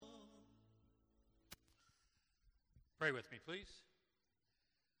Pray with me, please.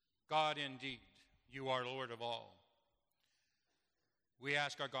 God, indeed, you are Lord of all. We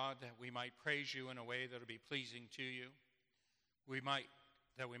ask our God that we might praise you in a way that will be pleasing to you.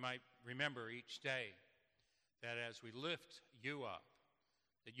 That we might remember each day that as we lift you up,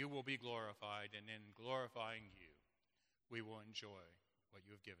 that you will be glorified, and in glorifying you, we will enjoy what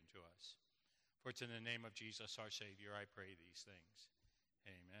you have given to us. For it's in the name of Jesus, our Savior, I pray these things.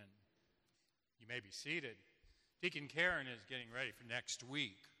 Amen. You may be seated. Deacon Karen is getting ready for next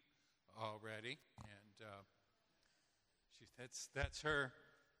week already, and that's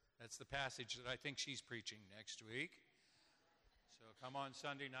the passage that I think she's preaching next week. So come on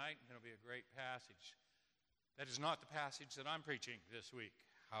Sunday night, and it'll be a great passage. That is not the passage that I'm preaching this week,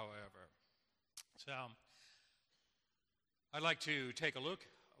 however. So I'd like to take a look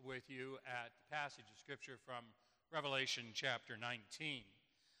with you at the passage of Scripture from Revelation chapter 19.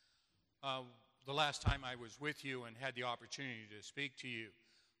 The last time I was with you and had the opportunity to speak to you,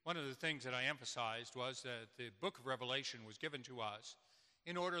 one of the things that I emphasized was that the book of Revelation was given to us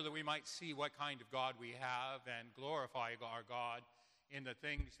in order that we might see what kind of God we have and glorify our God in the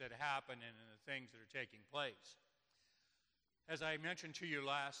things that happen and in the things that are taking place. As I mentioned to you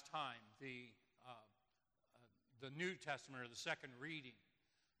last time, the New Testament, or the second reading,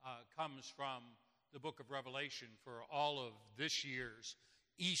 comes from the book of Revelation for all of this year's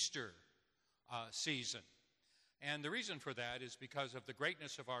Easter season. And the reason for that is because of the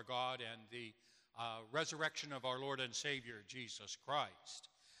greatness of our God and the resurrection of our Lord and Savior, Jesus Christ.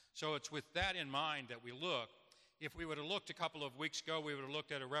 So it's with that in mind that we look. If we would have looked a couple of weeks ago, we would have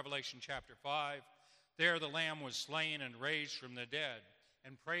looked at Revelation chapter 5. There the Lamb was slain and raised from the dead,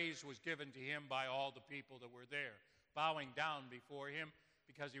 and praise was given to him by all the people that were there, bowing down before him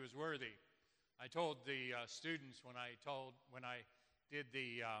because he was worthy. I told the students when I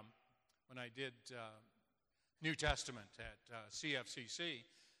did New Testament at CFCC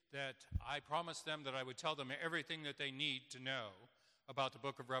that I promised them that I would tell them everything that they need to know about the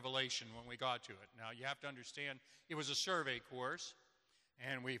book of Revelation when we got to it. Now, you have to understand, it was a survey course,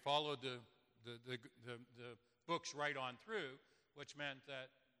 and we followed the books right on through, which meant that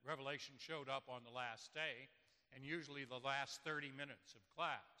Revelation showed up on the last day, and usually the last 30 minutes of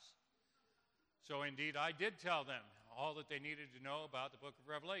class. So indeed, I did tell them all that they needed to know about the book of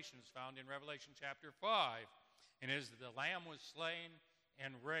Revelation is found in Revelation chapter 5, and is that the Lamb was slain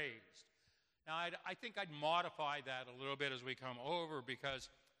and raised. Now, I think I'd modify that a little bit as we come over, because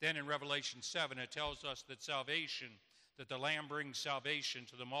then in Revelation 7, it tells us that that the Lamb brings salvation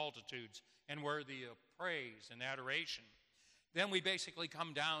to the multitudes and worthy of praise and adoration. Then we basically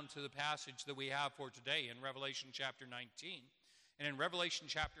come down to the passage that we have for today in Revelation chapter 19. And in Revelation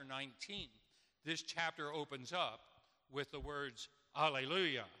chapter 19, this chapter opens up with the words,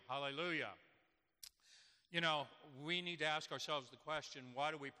 Hallelujah, Hallelujah. You know, we need to ask ourselves the question, why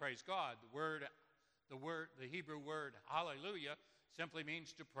do we praise God? The Hebrew word Hallelujah simply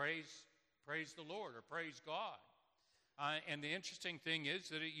means to praise the Lord or praise God. And the interesting thing is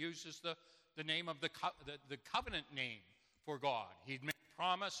that it uses the name of the covenant name for God. He'd made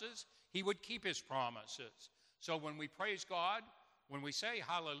promises. He would keep his promises. So when we praise God, when we say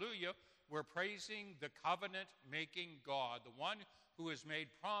hallelujah, we're praising the covenant-making God, the one who has made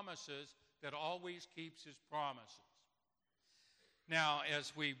promises that always keeps his promises. Now,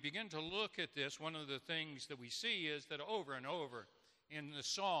 as we begin to look at this, one of the things that we see is that over and over in the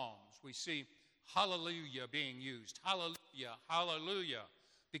Psalms, we see hallelujah being used. Hallelujah, hallelujah,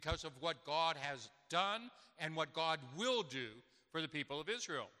 because of what God has done and what God will do for the people of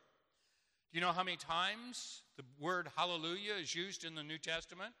Israel. Do you know how many times the word hallelujah is used in the New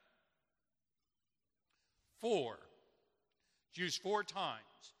Testament? 4. It's used 4 times,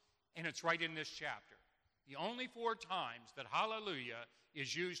 and it's right in this chapter. The only 4 times that hallelujah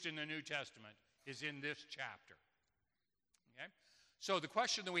is used in the New Testament is in this chapter. Okay? So the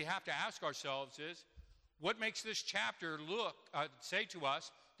question that we have to ask ourselves is, what makes this chapter say to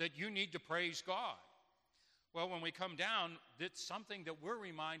us that you need to praise God? Well, when we come down, it's something that we're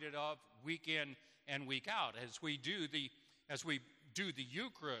reminded of week in and week out. As we do the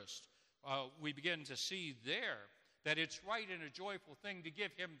Eucharist, we begin to see there that it's right and a joyful thing to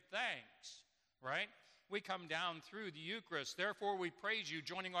give him thanks, right? We come down through the Eucharist. Therefore, we praise you,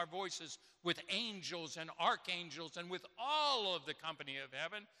 joining our voices with angels and archangels and with all of the company of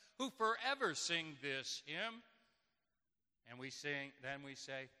heaven who forever sing this hymn. And we say,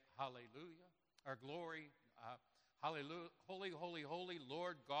 hallelujah, our glory, hallelujah, holy, holy, holy,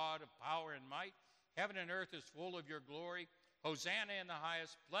 Lord God of power and might. Heaven and earth is full of your glory. Hosanna in the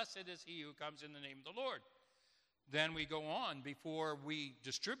highest. Blessed is he who comes in the name of the Lord. Then we go on before we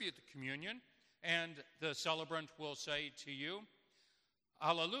distribute the communion. And the celebrant will say to you,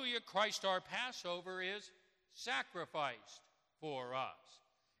 Hallelujah, Christ our Passover is sacrificed for us.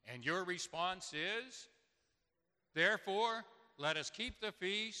 And your response is, therefore, let us keep the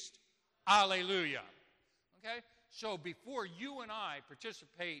feast. Alleluia. Okay? So before you and I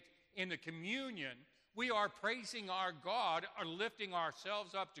participate in the communion, we are praising our God, or lifting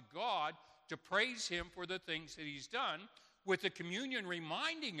ourselves up to God to praise him for the things that he's done, with the communion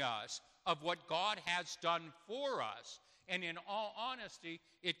reminding us of what God has done for us. And in all honesty,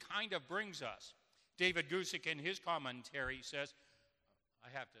 it kind of brings us. David Gusick in his commentary says, I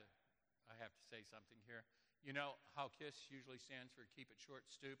have to say something here. You know how KISS usually stands for Keep It Short,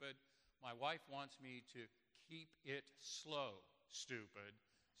 Stupid? My wife wants me to keep it slow, stupid,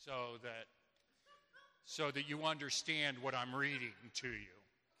 so that you understand what I'm reading to you.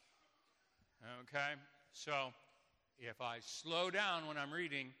 Okay? So if I slow down when I'm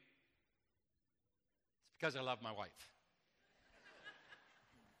reading, it's because I love my wife.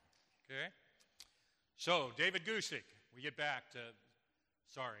 Okay? So, David Gusick, we get back to,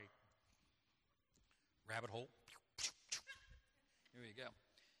 rabbit hole. Here we go.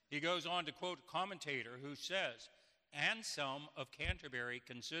 He goes on to quote a commentator who says, Anselm of Canterbury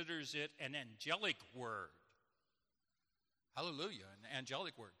considers it an angelic word. Hallelujah, an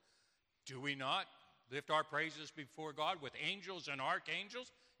angelic word. Do we not lift our praises before God with angels and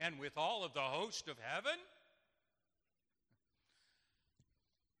archangels and with all of the host of heaven?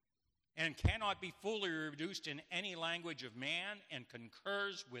 And cannot be fully reduced in any language of man, and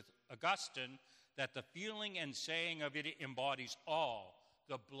concurs with Augustine that the feeling and saying of it embodies all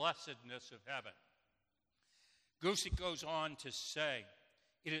the blessedness of heaven. Gusick goes on to say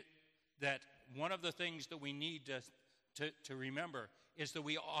that one of the things that we need to remember is that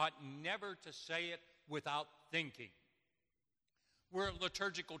we ought never to say it without thinking. We're a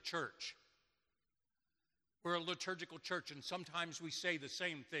liturgical church. We're a liturgical church, and sometimes we say the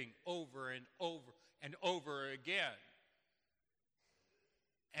same thing over and over and over again.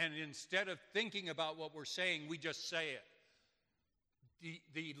 And instead of thinking about what we're saying, we just say it.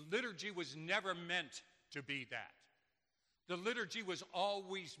 The liturgy was never meant to be that. The liturgy was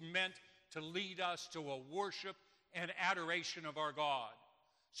always meant to lead us to a worship and adoration of our God.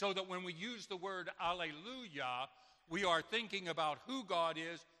 So that when we use the word Alleluia, we are thinking about who God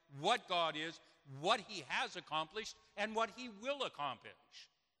is, what he has accomplished, and what he will accomplish.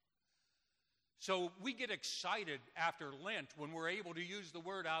 So we get excited after Lent when we're able to use the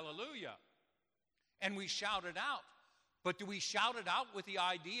word Alleluia, and we shout it out. But do we shout it out with the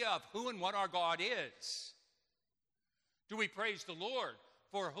idea of who and what our God is? Do we praise the Lord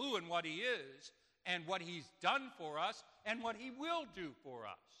for who and what he is, and what he's done for us, and what he will do for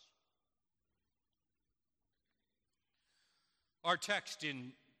us? Our text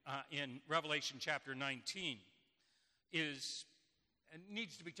in Revelation chapter 19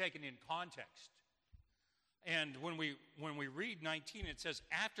 needs to be taken in context. And when we read 19, it says,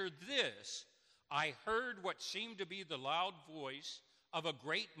 After this, I heard what seemed to be the loud voice of a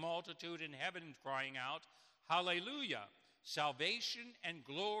great multitude in heaven crying out, Hallelujah! Salvation and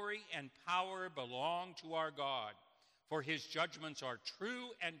glory and power belong to our God, for his judgments are true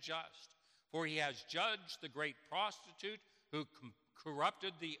and just. For he has judged the great prostitute who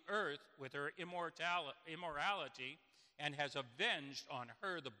corrupted the earth with her immorality, and has avenged on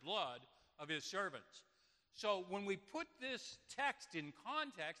her the blood of his servants. So when we put this text in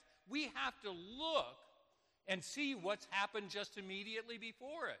context, we have to look and see what's happened just immediately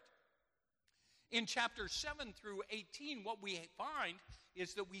before it. In chapter 7 through 18, what we find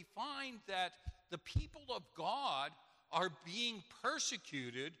is that the people of God are being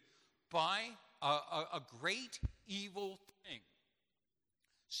persecuted by a great evil thing.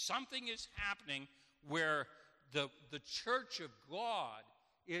 Something is happening where the church of God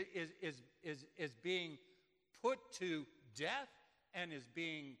is being put to death and is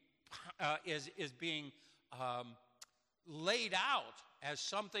being laid out as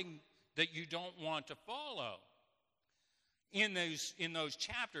something that you don't want to follow. In those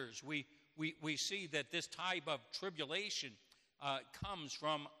chapters, we see that this type of tribulation comes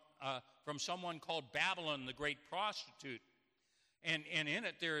from someone called Babylon, the great prostitute. And in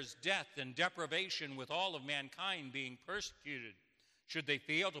it there is death and deprivation, with all of mankind being persecuted, should they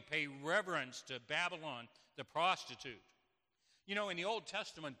fail to pay reverence to Babylon, the prostitute. You know, in the Old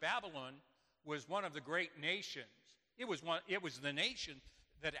Testament, Babylon was one of the great nations. It was the nation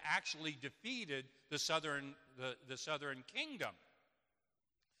that actually defeated the southern kingdom.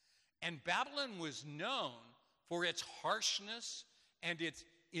 And Babylon was known for its harshness and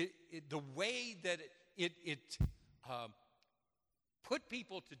the way that it put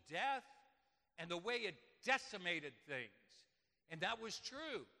people to death and the way it decimated things. And that was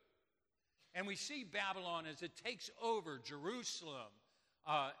true. And we see Babylon as it takes over Jerusalem,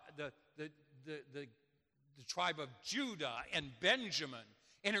 the tribe of Judah and Benjamin,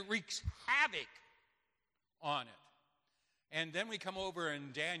 and it wreaks havoc on it. And then we come over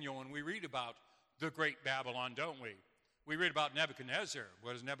in Daniel and we read about the great Babylon, don't we? We read about Nebuchadnezzar.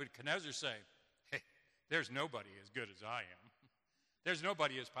 What does Nebuchadnezzar say? Hey, there's nobody as good as I am. There's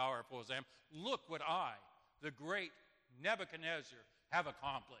nobody as powerful as I am. Look what I, the great Nebuchadnezzar, have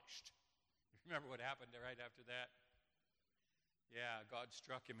accomplished. Remember what happened right after that? Yeah, God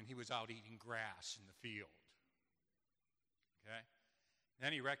struck him and he was out eating grass in the field. Okay?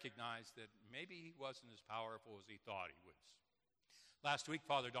 Then he recognized that maybe he wasn't as powerful as he thought he was. Last week,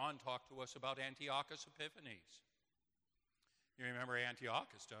 Father Don talked to us about Antiochus Epiphanes. You remember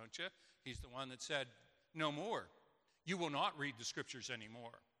Antiochus, don't you? He's the one that said, no more. You will not read the scriptures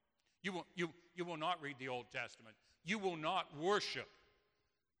anymore. You will not read the Old Testament. You will not worship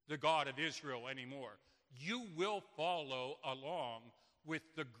the God of Israel anymore. You will follow along with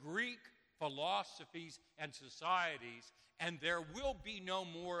the Greek philosophies and societies, and there will be no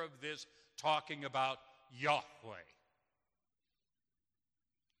more of this talking about Yahweh.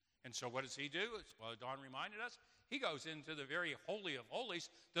 And so what does he do? As well, Don reminded us, he goes into the very holy of holies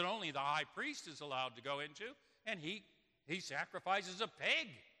that only the high priest is allowed to go into, and he sacrifices a pig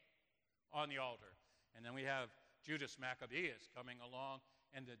on the altar. And then we have Judas Maccabeus coming along,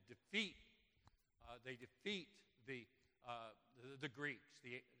 and they defeat the Greeks,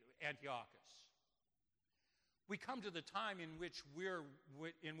 the Antiochus. We come to the time in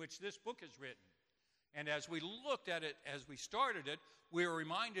which this book is written. And as we looked at it, as we started it, we were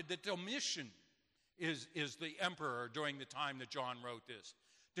reminded that Domitian is the emperor during the time that John wrote this.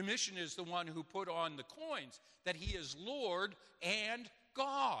 Domitian is the one who put on the coins that he is Lord and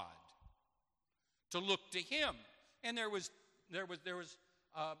God, to look to him. And there was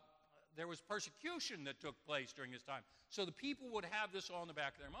persecution that took place during this time. So the people would have this all in the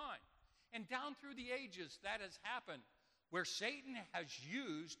back of their mind. And down through the ages, that has happened, where Satan has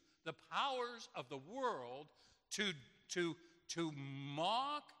used the powers of the world to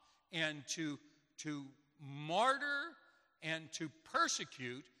mock and to martyr and to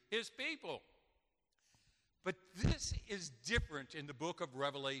persecute his people. But this is different in the book of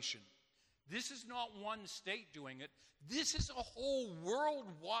Revelation. This is not one state doing it. This is a whole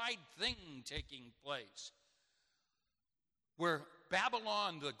worldwide thing taking place, where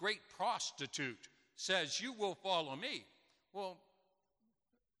Babylon, the great prostitute, says, you will follow me. Well,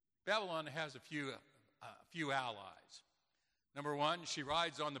 Babylon has a few allies. Number one, she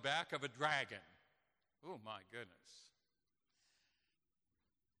rides on the back of a dragon. Oh, my goodness.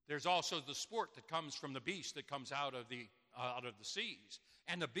 There's also the sport that comes from the beast that comes out of the seas,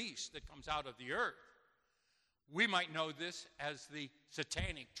 and the beast that comes out of the earth. We might know this as the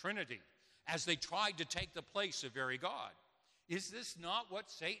satanic trinity, as they tried to take the place of very God. Is this not what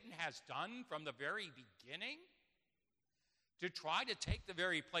Satan has done from the very beginning? To try to take the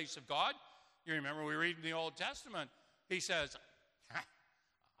very place of God? You remember we read in the Old Testament, he says,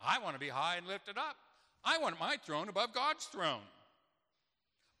 I want to be high and lifted up. I want my throne above God's throne.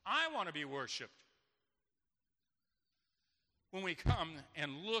 I want to be worshipped. When we come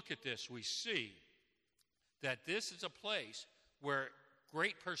and look at this, we see that this is a place where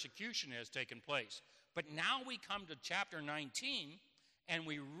great persecution has taken place. But now we come to chapter 19, and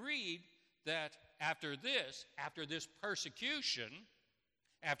we read that after this persecution,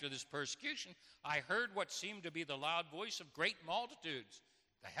 I heard what seemed to be the loud voice of great multitudes,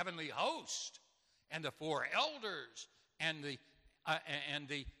 the heavenly host, and the four elders, and the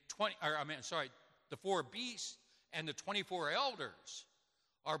four beasts and the 24 elders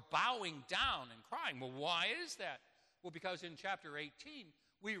are bowing down and crying. Well, why is that? Well, because in chapter 18,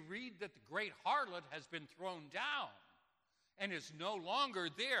 we read that the great harlot has been thrown down and is no longer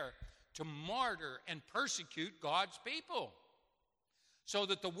there to martyr and persecute God's people. So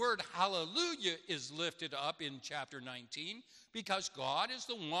that the word hallelujah is lifted up in chapter 19, because God is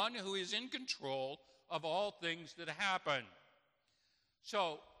the one who is in control of all things that happen.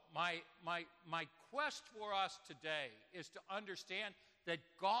 So my quest for us today is to understand that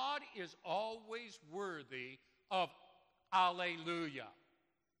God is always worthy of hallelujah.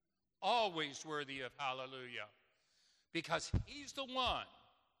 Always worthy of hallelujah. Because he's the one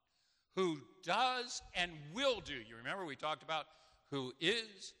who does and will do. You remember we talked about who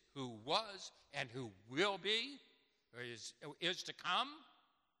is, who was, and who will be, or is to come.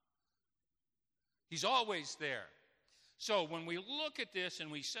 He's always there. So when we look at this and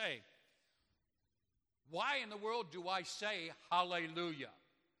we say, why in the world do I say hallelujah?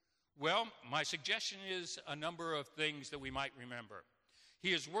 Well, my suggestion is a number of things that we might remember.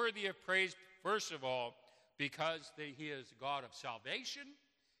 He is worthy of praise, first of all, because he is a God of salvation,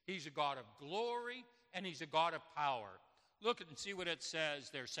 he's a God of glory, and he's a God of power. Look and see what it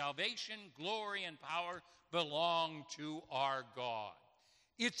says there. Salvation, glory, and power belong to our God.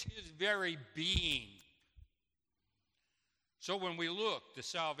 It's his very being. So when we look to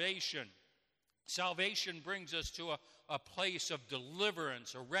salvation brings us to a place of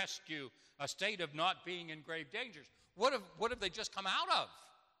deliverance, a rescue, a state of not being in grave dangers. What have they just come out of?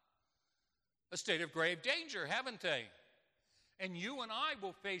 A state of grave danger, haven't they? And you and I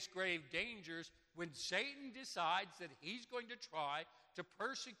will face grave dangers when Satan decides that he's going to try to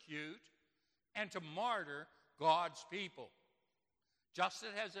persecute and to martyr God's people, just as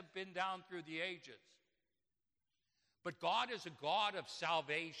it has been down through the ages. But God is a God of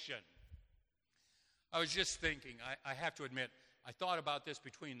salvation. I was just thinking, I have to admit, I thought about this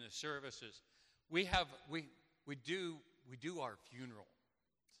between the services. We do our funeral,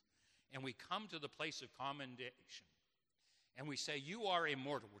 and we come to the place of commendation, and we say, you are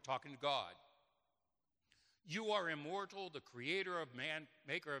immortal. We're talking to God. You are immortal, the creator of man,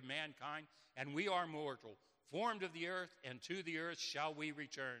 maker of mankind, and we are mortal, formed of the earth, and to the earth shall we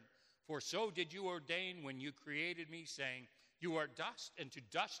return. For so did you ordain when you created me, saying, you are dust, and to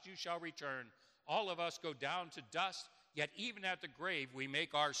dust you shall return. All of us go down to dust, yet even at the grave we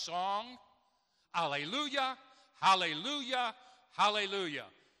make our song, Hallelujah, hallelujah, hallelujah.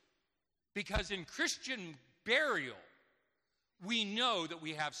 Because in Christian burial, we know that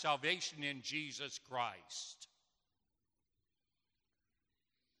we have salvation in Jesus Christ.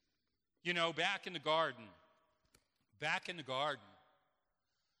 You know, back in the garden,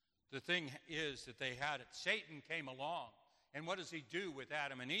 the thing is that they had it. Satan came along, and what does he do with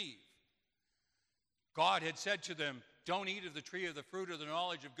Adam and Eve? God had said to them, don't eat of the tree of the fruit of the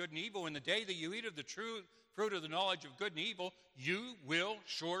knowledge of good and evil. In the day that you eat of the true fruit of the knowledge of good and evil, you will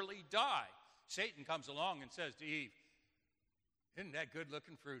surely die. Satan comes along and says to Eve, isn't that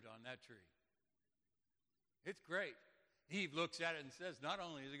good-looking fruit on that tree? It's great. Eve looks at it and says, not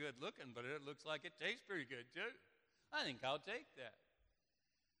only is it good-looking, but it looks like it tastes pretty good, too. I think I'll take that.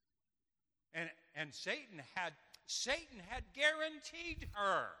 And Satan had guaranteed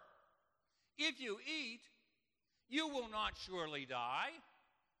her, if you eat, you will not surely die,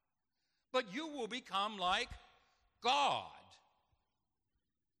 but you will become like God.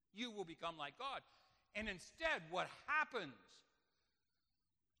 You will become like God. And instead, what happens,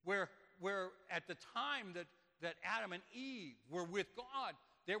 where at the time that Adam and Eve were with God,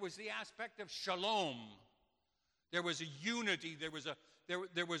 there was the aspect of shalom. There was a unity. There was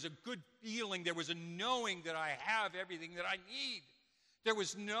a good feeling. There was a knowing that I have everything that I need. There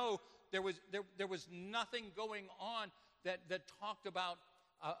was nothing going on that talked about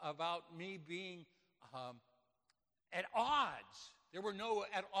me being at odds. There were no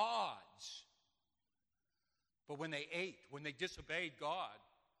at odds. But when they ate, when they disobeyed God,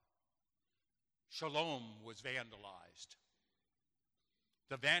 shalom was vandalized.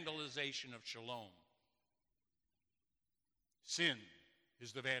 The vandalization of shalom. Sin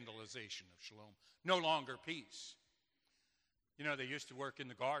is the vandalization of shalom. No longer peace. You know, they used to work in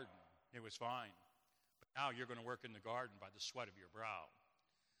the garden. It was fine. But now you're going to work in the garden by the sweat of your brow.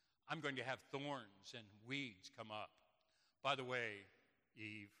 I'm going to have thorns and weeds come up. By the way,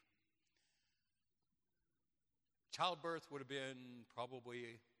 Eve, childbirth would have been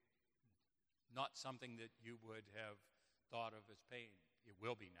probably not something that you would have thought of as pain. It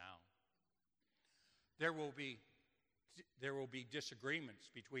will be now. There will be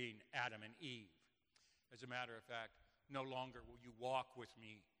disagreements between Adam and Eve. As a matter of fact, no longer will you walk with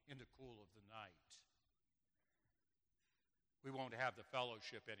me in the cool of the night. We won't have the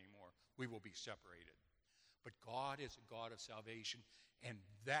fellowship anymore. We will be separated. But God is a God of salvation, and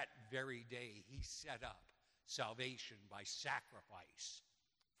that very day he set up salvation by sacrifice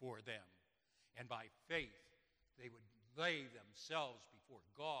for them. And by faith, they would lay themselves before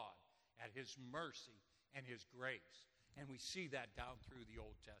God at his mercy and his grace. And we see that down through the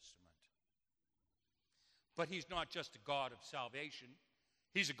Old Testament. But he's not just a God of salvation.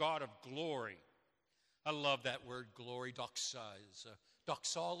 He's a God of glory. I love that word, glory. Doxa is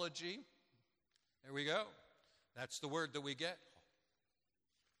doxology. There we go. That's the word that we get.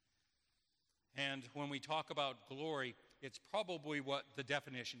 And when we talk about glory, it's probably what the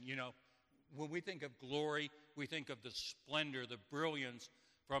definition, you know, when we think of glory, we think of the splendor, the brilliance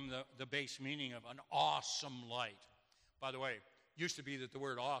from the base meaning of an awesome light. By the way, it used to be that the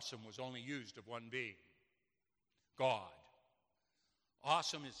word awesome was only used of one being, God.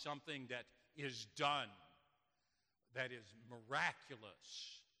 Awesome is something that is done, that is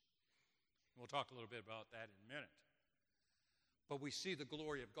miraculous, We'll talk a little bit about that in a minute. But we see the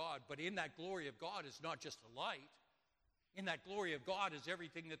glory of God. But in that glory of God is not just a light. In that glory of God is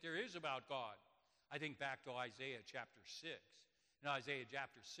everything that there is about God. I think back to Isaiah chapter 6. In Isaiah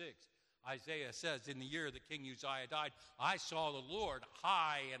chapter 6, Isaiah says, in the year that King Uzziah died, I saw the Lord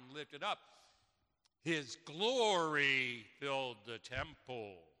high and lifted up. His glory filled the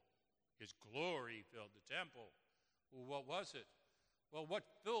temple. His glory filled the temple. Well, what was it? Well, what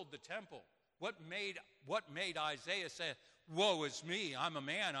filled the temple? What made Isaiah say, woe is me, I'm a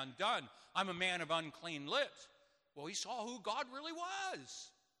man undone. I'm a man of unclean lips. Well, he saw who God really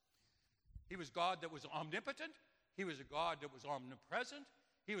was. He was God that was omnipotent. He was a God that was omnipresent.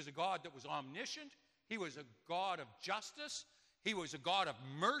 He was a God that was omniscient. He was a God of justice. He was a God of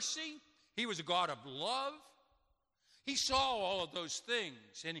mercy. He was a God of love. He saw all of those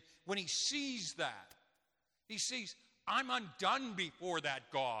things. And when he sees that, he sees, I'm undone before that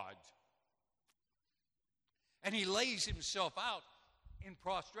God. And he lays himself out in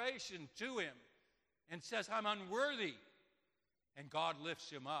prostration to him and says, I'm unworthy. And God lifts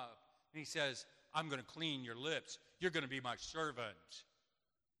him up. And he says, I'm going to clean your lips. You're going to be my servant.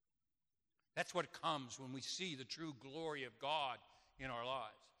 That's what comes when we see the true glory of God in our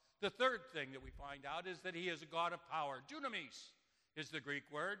lives. The third thing that we find out is that he is a God of power. Dunamis is the Greek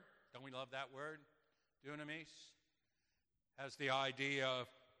word. Don't we love that word? Dunamis has the idea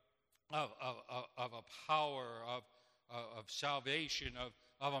of a power, of salvation,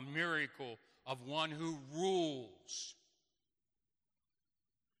 of a miracle, of one who rules.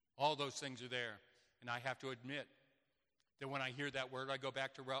 All those things are there. And I have to admit that when I hear that word, I go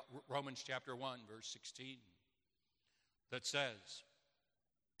back to Romans chapter 1, verse 16, that says,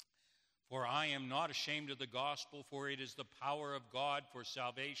 for I am not ashamed of the gospel, for it is the power of God for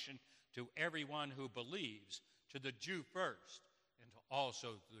salvation to everyone who believes, to the Jew first, and also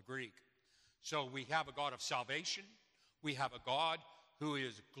to the Greek. So we have a God of salvation. We have a God who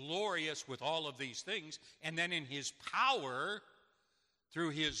is glorious with all of these things. And then in his power,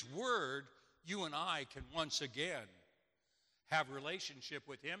 through his word, you and I can once again have relationship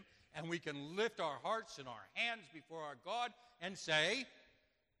with him. And we can lift our hearts and our hands before our God and say,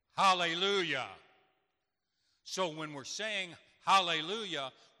 hallelujah. So when we're saying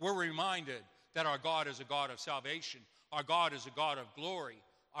hallelujah, we're reminded that our God is a God of salvation. Our God is a God of glory.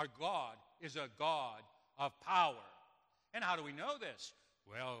 Our God is a God of power. And how do we know this?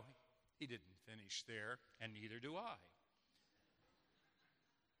 Well, he didn't finish there, and neither do I.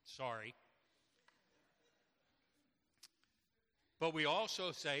 Sorry. But we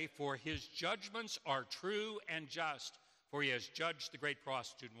also say, for his judgments are true and just, for he has judged the great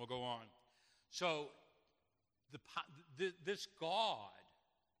prostitute. And we'll go on. So this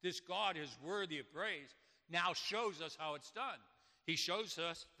God is worthy of praise, now shows us how it's done. He shows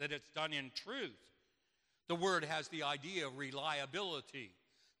us that it's done in truth. The word has the idea of reliability,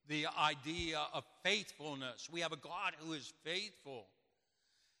 the idea of faithfulness. We have a God who is faithful.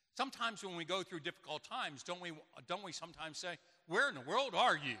 Sometimes when we go through difficult times, don't we sometimes say, where in the world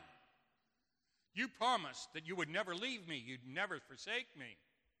are you? You promised that you would never leave me. You'd never forsake me.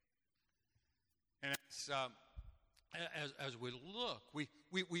 And as we look,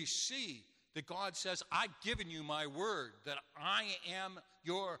 we see that God says, I've given you my word, that I am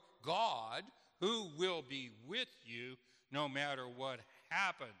your God who will be with you no matter what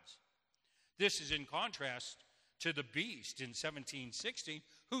happens. This is in contrast to the beast in 17:16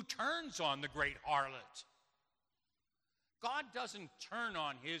 who turns on the great harlot. God doesn't turn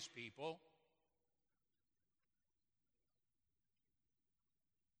on his people.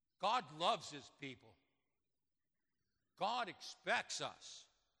 God loves his people. God expects us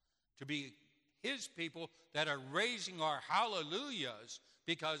to be his people that are raising our hallelujahs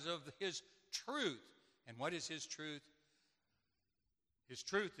because of his truth. And what is his truth? His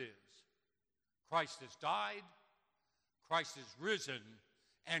truth is Christ has died, Christ is risen,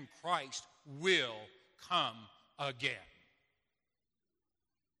 and Christ will come again.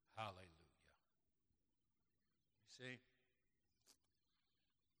 Hallelujah. You see?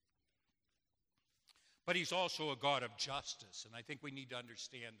 But he's also a God of justice, and I think we need to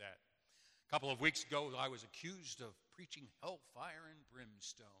understand that. A couple of weeks ago, I was accused of preaching hellfire and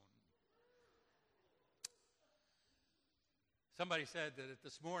brimstone. Somebody said that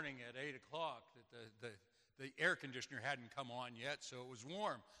this morning at 8 o'clock that the air conditioner hadn't come on yet, so it was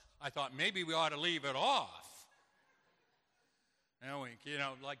warm. I thought maybe we ought to leave it off.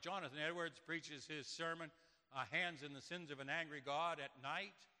 Like Jonathan Edwards preaches his sermon, Hands in the Sins of an Angry God at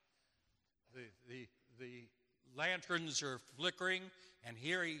night. The lanterns are flickering, and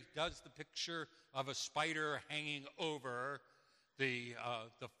here he does the picture of a spider hanging over the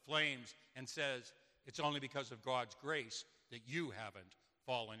flames and says, it's only because of God's grace that you haven't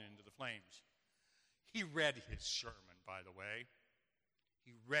fallen into the flames. He read his sermon, by the way.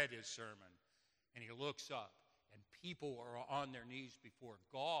 He read his sermon, and he looks up, and people are on their knees before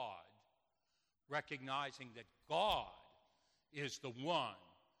God, recognizing that God is the one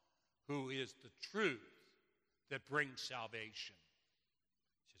who is the truth that brings salvation.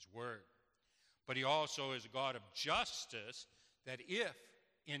 It's his word. But he also is a God of justice, that if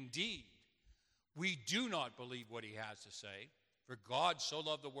indeed we do not believe what he has to say, for God so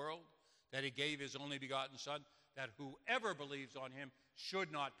loved the world that he gave his only begotten Son, that whoever believes on him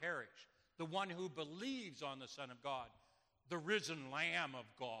should not perish. The one who believes on the Son of God, the risen Lamb of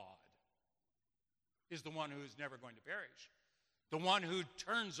God, is the one who is never going to perish. The one who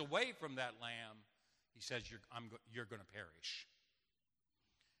turns away from that Lamb, he says, you're going to perish.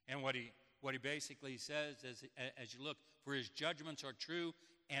 And what he basically says is, as you look, for his judgments are true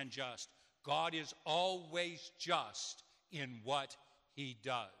and just. God is always just in what he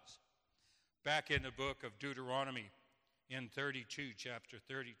does. Back in the book of Deuteronomy, in chapter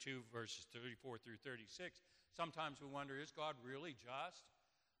 32, verses 34 through 36, sometimes we wonder, is God really just?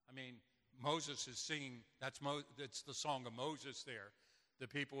 I mean, Moses is singing, that's the song of Moses there. The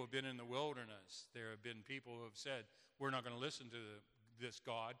people have been in the wilderness. There have been people who have said, we're not going to listen to this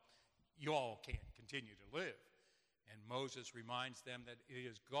God. You all can't continue to live. And Moses reminds them that it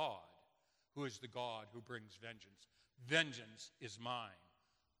is God who is the God who brings vengeance. Vengeance is mine.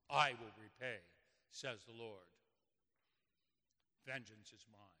 I will repay, says the Lord. Vengeance is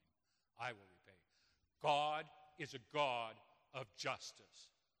mine. I will repay. God is a God of justice.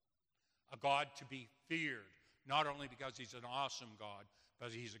 A God to be feared, not only because he's an awesome God,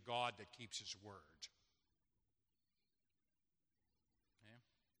 but he's a God that keeps his word. Okay?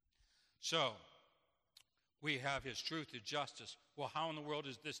 So, we have his truth, his justice. Well, how in the world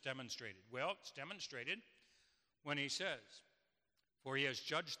is this demonstrated? Well, it's demonstrated when he says, for he has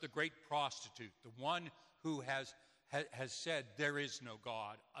judged the great prostitute, the one who has said, there is no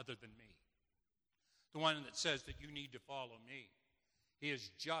God other than me. The one that says that you need to follow me. He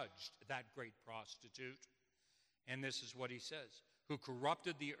has judged that great prostitute. And this is what he says, who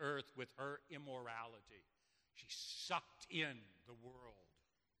corrupted the earth with her immorality. She sucked in the world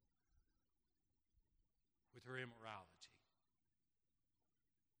with her immorality.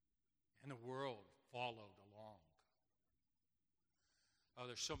 And the world followed along. Oh,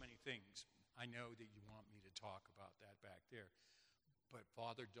 there's so many things. I know that you want me to talk about that back there. But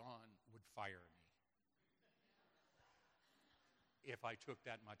Father Don would fire me if I took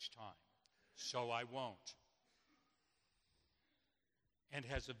that much time. So I won't. And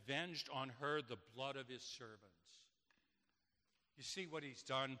has avenged on her the blood of his servants. You see what he's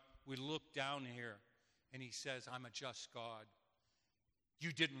done? We look down here and he says, I'm a just God.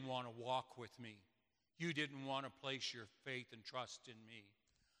 You didn't want to walk with me. You didn't want to place your faith and trust in me.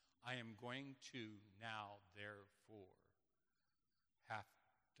 I am going to now, therefore, have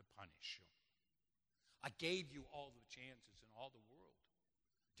to punish you. I gave you all the chances in all the world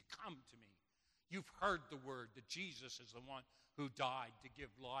to come to me. You've heard the word that Jesus is the one who died to give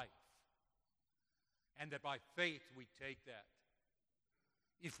life. And that by faith we take that.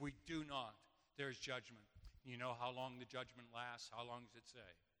 If we do not, there's judgment. You know how long the judgment lasts? How long does it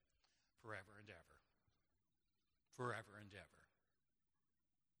say? Forever and ever. Forever and ever.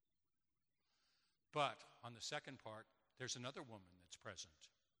 But on the second part, there's another woman that's present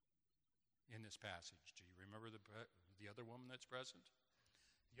in this passage. Do you remember the other woman that's present?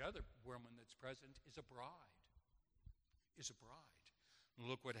 The other woman that's present is a bride. Is a bride. And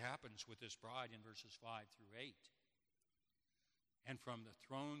look what happens with this bride in verses 5 through 8. And from the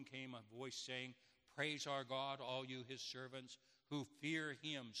throne came a voice saying, praise our God, all you his servants, who fear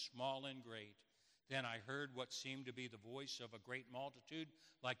him, small and great. Then I heard what seemed to be the voice of a great multitude,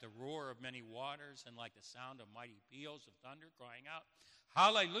 like the roar of many waters, and like the sound of mighty peals of thunder, crying out,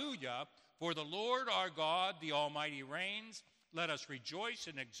 Hallelujah, for the Lord our God, the Almighty reigns. Let us rejoice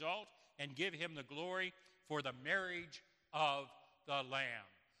and exult and give him the glory for the marriage of the Lamb.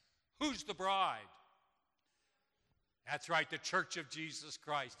 Who's the bride? That's right, the Church of Jesus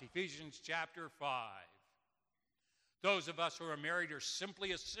Christ, Ephesians chapter 5. Those of us who are married are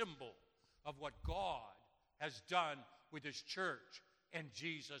simply a symbol of what God has done with his church and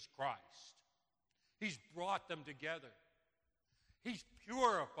Jesus Christ. He's brought them together. He's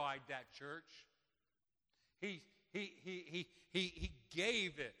purified that church. He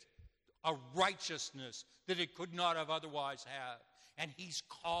gave it a righteousness that it could not have otherwise had. And he's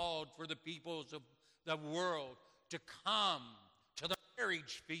called for the peoples of the world to come to the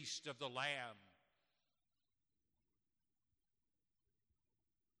marriage feast of the Lamb.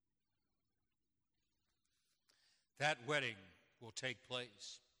 that wedding will take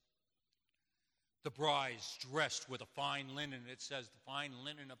place. The bride's dressed with a fine linen. It says the fine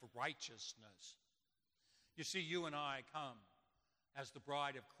linen of righteousness. You see, you and I come as the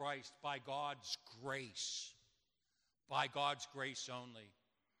bride of Christ by God's grace. By God's grace only.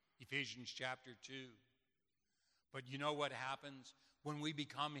 Ephesians chapter 2. But you know what happens when we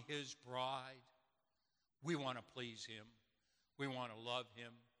become His bride? We want to please Him. We want to love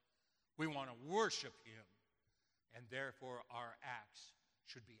Him. We want to worship Him. And therefore our acts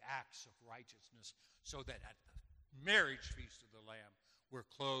should be acts of righteousness, so that at the marriage feast of the Lamb we're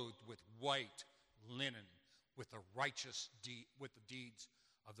clothed with white linen, with the with the deeds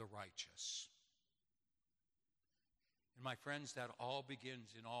of the righteous. And my friends, that all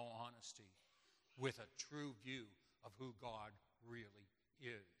begins, in all honesty, with a true view of who God really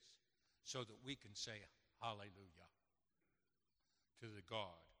is, so that we can say hallelujah to the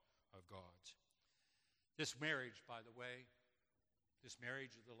God of gods. This marriage, by the way, this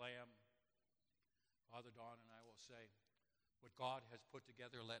marriage of the Lamb, Father Don and I will say, what God has put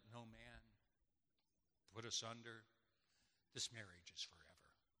together, let no man put asunder. This marriage is forever.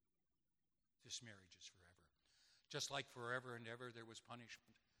 This marriage is forever. Just like forever and ever there was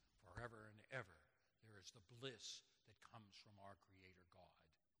punishment, forever and ever there is the bliss that comes from our Creator God,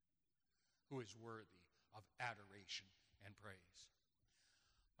 who is worthy of adoration and praise.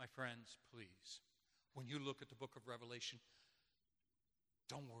 My friends, please, when you look at the book of Revelation,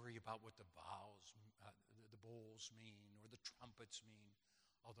 don't worry about what the bowls mean or the trumpets mean,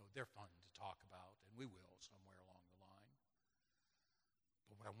 although they're fun to talk about, and we will somewhere along the line.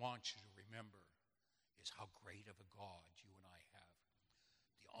 But what I want you to remember is how great of a God you and I have.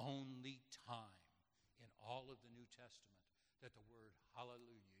 The only time in all of the New Testament that the word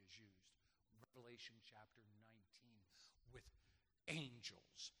hallelujah is used, Revelation chapter 19, with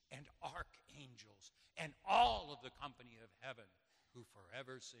angels and archangels and all of the company of heaven who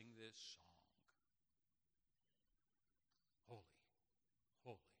forever sing this song. Holy,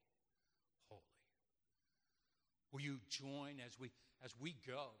 holy, holy. Will you join as we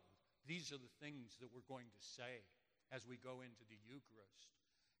go? These are the things that we're going to say as we go into the Eucharist,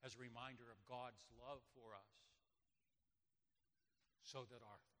 as a reminder of God's love for us, so that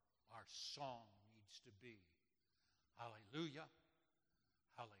our song needs to be hallelujah,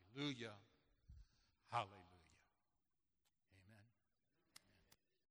 hallelujah, hallelujah.